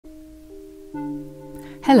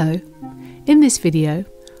Hello, in this video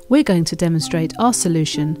we're going to demonstrate our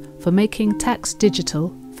solution for making tax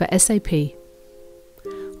digital for SAP.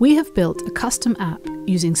 We have built a custom app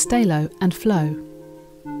using Stelo and Flow.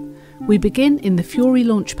 We begin in the Fiori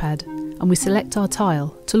Launchpad and we select our tile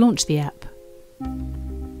to launch the app.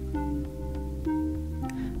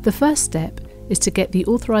 The first step is to get the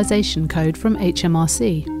authorization code from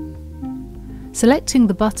HMRC. Selecting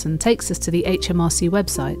the button takes us to the HMRC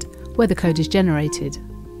website where the code is generated.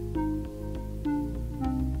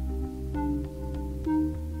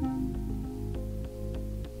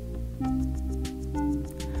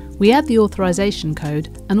 We add the authorization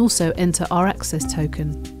code and also enter our access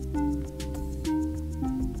token.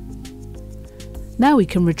 Now we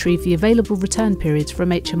can retrieve the available return periods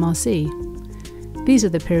from HMRC. These are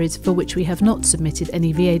the periods for which we have not submitted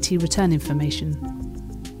any VAT return information.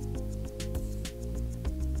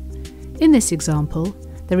 In this example,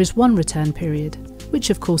 there is one return period, which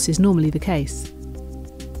of course is normally the case.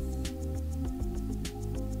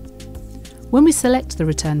 When we select the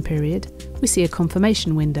return period, we see a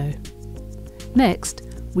confirmation window. Next,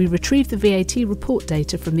 we retrieve the VAT report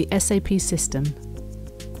data from the SAP system.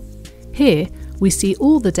 Here, we see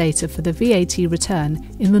all the data for the VAT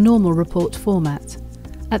return in the normal report format.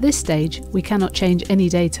 At this stage, we cannot change any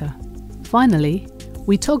data. Finally,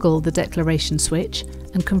 we toggle the declaration switch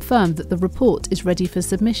and confirm that the report is ready for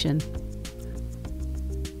submission.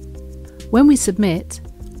 When we submit,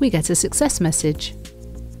 we get a success message.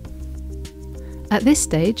 At this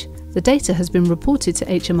stage, the data has been reported to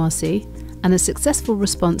HMRC and a successful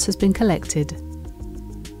response has been collected.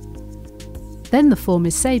 Then the form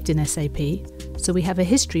is saved in SAP, so we have a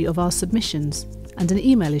history of our submissions, and an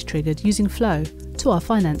email is triggered using Flow to our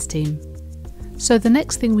finance team. So the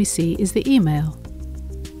next thing we see is the email.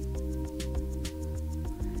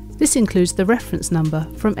 This includes the reference number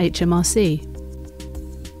from HMRC.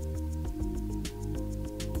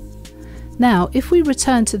 Now, if we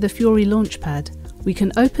return to the Fiori Launchpad, we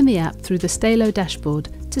can open the app through the Stelo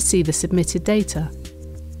dashboard to see the submitted data.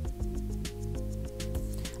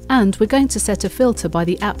 And we're going to set a filter by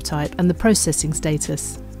the app type and the processing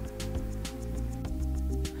status.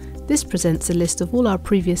 This presents a list of all our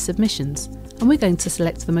previous submissions, and we're going to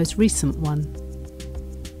select the most recent one.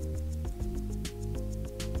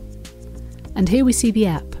 And here we see the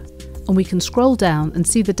app, and we can scroll down and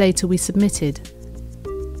see the data we submitted.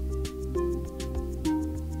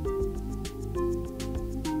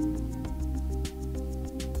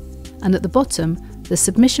 And at the bottom, the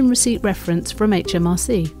submission receipt reference from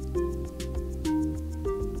HMRC.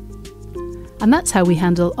 And that's how we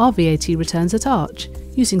handle our VAT returns at Arch,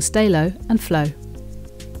 using Stelo and Flow.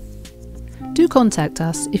 Do contact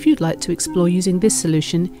us if you'd like to explore using this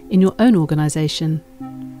solution in your own organisation.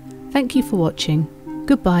 Thank you for watching.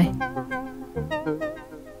 Goodbye.